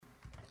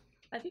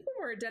I think when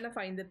we're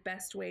identifying the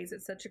best ways,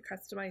 it's such a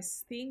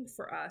customized thing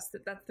for us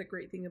that's the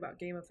great thing about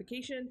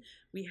gamification.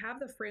 We have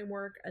the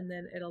framework, and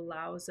then it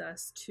allows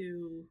us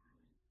to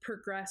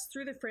progress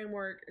through the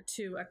framework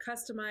to a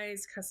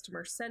customized,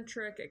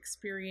 customer-centric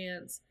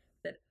experience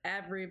that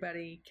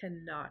everybody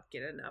cannot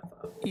get enough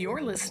of.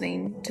 You're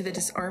listening to the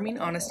Disarming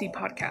Honesty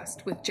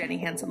podcast with Jenny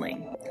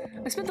Hansen-Lang.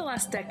 I spent the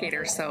last decade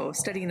or so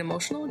studying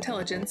emotional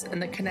intelligence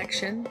and the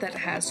connection that it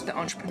has to the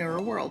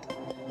entrepreneurial world.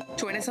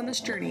 Join us on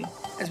this journey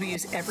as we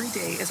use every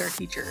day as our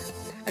teacher,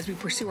 as we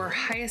pursue our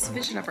highest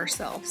vision of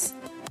ourselves.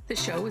 The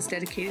show is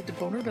dedicated to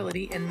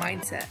vulnerability and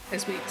mindset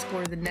as we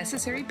explore the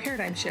necessary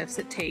paradigm shifts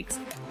it takes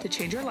to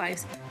change our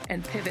lives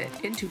and pivot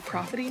into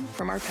profiting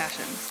from our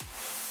passions.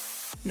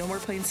 No more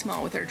playing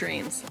small with our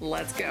dreams.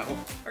 Let's go.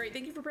 All right,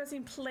 thank you for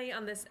pressing play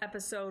on this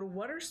episode.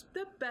 What are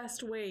the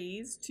best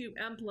ways to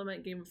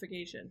implement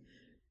gamification?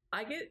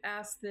 I get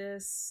asked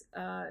this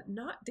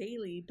not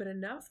daily, but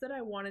enough that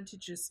I wanted to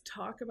just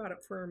talk about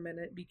it for a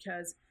minute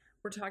because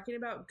we're talking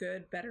about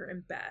good, better,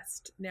 and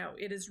best. Now,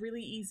 it is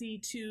really easy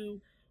to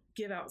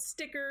give out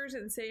stickers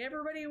and say,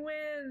 everybody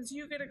wins,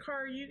 you get a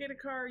car, you get a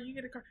car, you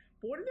get a car.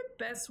 But what are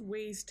the best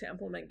ways to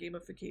implement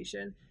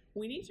gamification?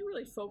 We need to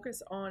really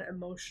focus on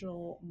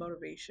emotional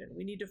motivation.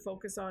 We need to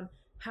focus on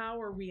how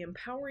are we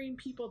empowering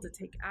people to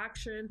take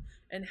action,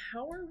 and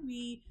how are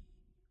we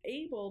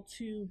able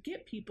to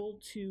get people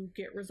to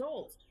get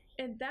results.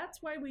 And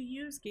that's why we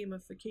use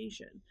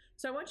gamification.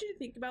 So I want you to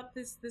think about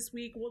this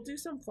week. We'll do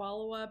some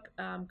follow-up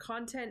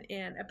content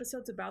and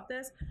episodes about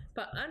this,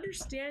 but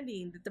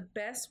understanding that the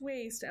best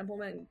ways to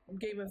implement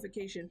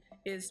gamification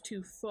is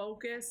to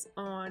focus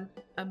on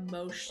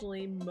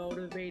emotionally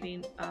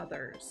motivating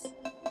others.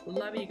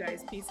 Love you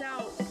guys. Peace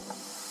out.